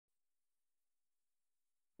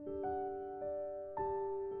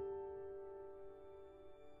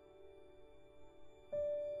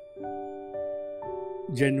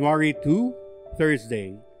January 2,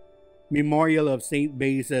 Thursday, Memorial of Saint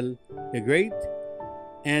Basil the Great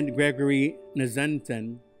and Gregory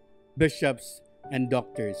Nazanzien, bishops and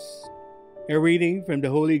doctors. A reading from the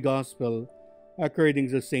Holy Gospel according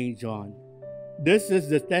to St. John. This is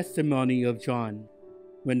the testimony of John,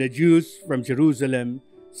 when the Jews from Jerusalem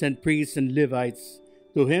sent priests and Levites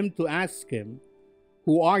to him to ask him,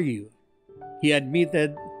 "Who are you?" He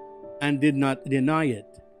admitted and did not deny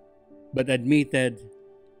it, but admitted,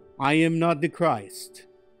 "I am not the Christ."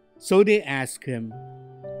 So they asked him,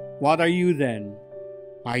 "What are you then?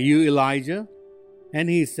 Are you Elijah?" And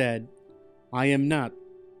he said, "I am not."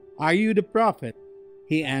 "Are you the prophet?"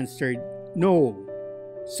 He answered, "No."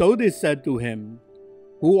 So they said to him,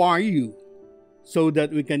 "Who are you?" So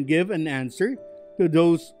that we can give an answer to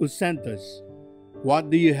those who sent us.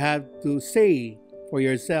 "What do you have to say for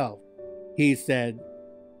yourself?" He said,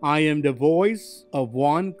 "I am the voice of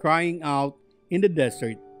one crying out in the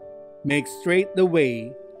desert, 'Make straight the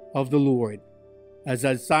way of the Lord.'" As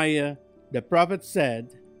Isaiah the prophet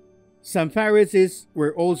said, some Pharisees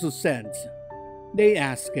were also sent. They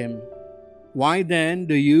asked him, "Why then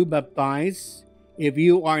do you baptize if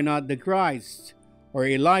you are not the Christ, or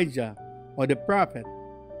Elijah, or the prophet?"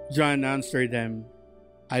 John answered them,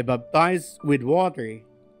 "I baptize with water,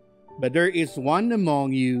 but there is one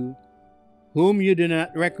among you whom you do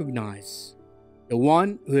not recognize, the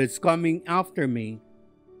one who is coming after me,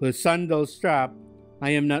 whose sandal strap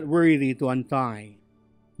I am not worthy to untie."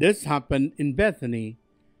 This happened in Bethany,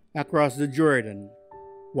 across the Jordan,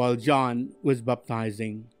 while John was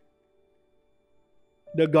baptizing.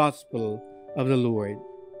 The Gospel of the Lord.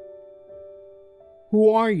 Who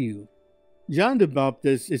are you? John the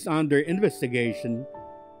Baptist is under investigation.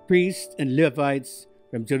 Priests and Levites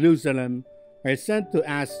from Jerusalem are sent to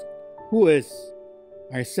ask who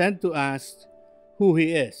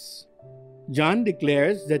he is. John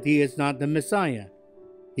declares that he is not the Messiah.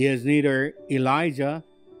 He is neither Elijah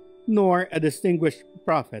nor a distinguished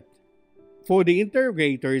prophet. For the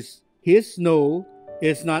interrogators, his "no"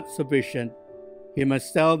 is not sufficient. He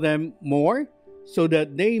must tell them more so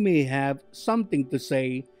that they may have something to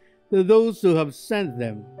say to those who have sent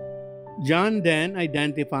them. John then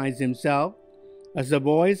identifies himself as a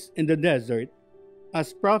voice in the desert,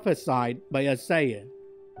 as prophesied by Isaiah,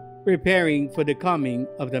 preparing for the coming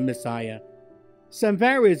of the Messiah. Some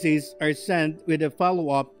Pharisees are sent with a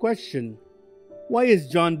follow-up question. Why is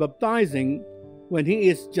John baptizing when he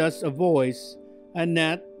is just a voice and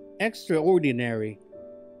not extraordinary?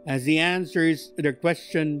 As he answers their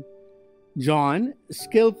question, John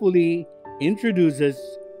skillfully introduces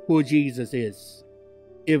who Jesus is.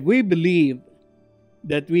 If we believe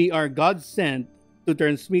that we are God sent to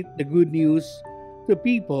transmit the good news to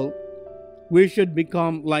people, we should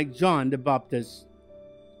become like John the Baptist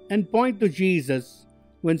and point to Jesus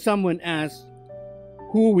when someone asks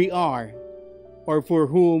who we are or for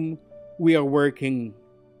whom we are working.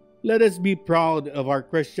 Let us be proud of our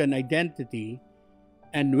Christian identity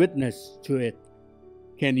and witness to it.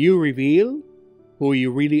 Can you reveal who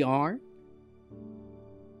you really are?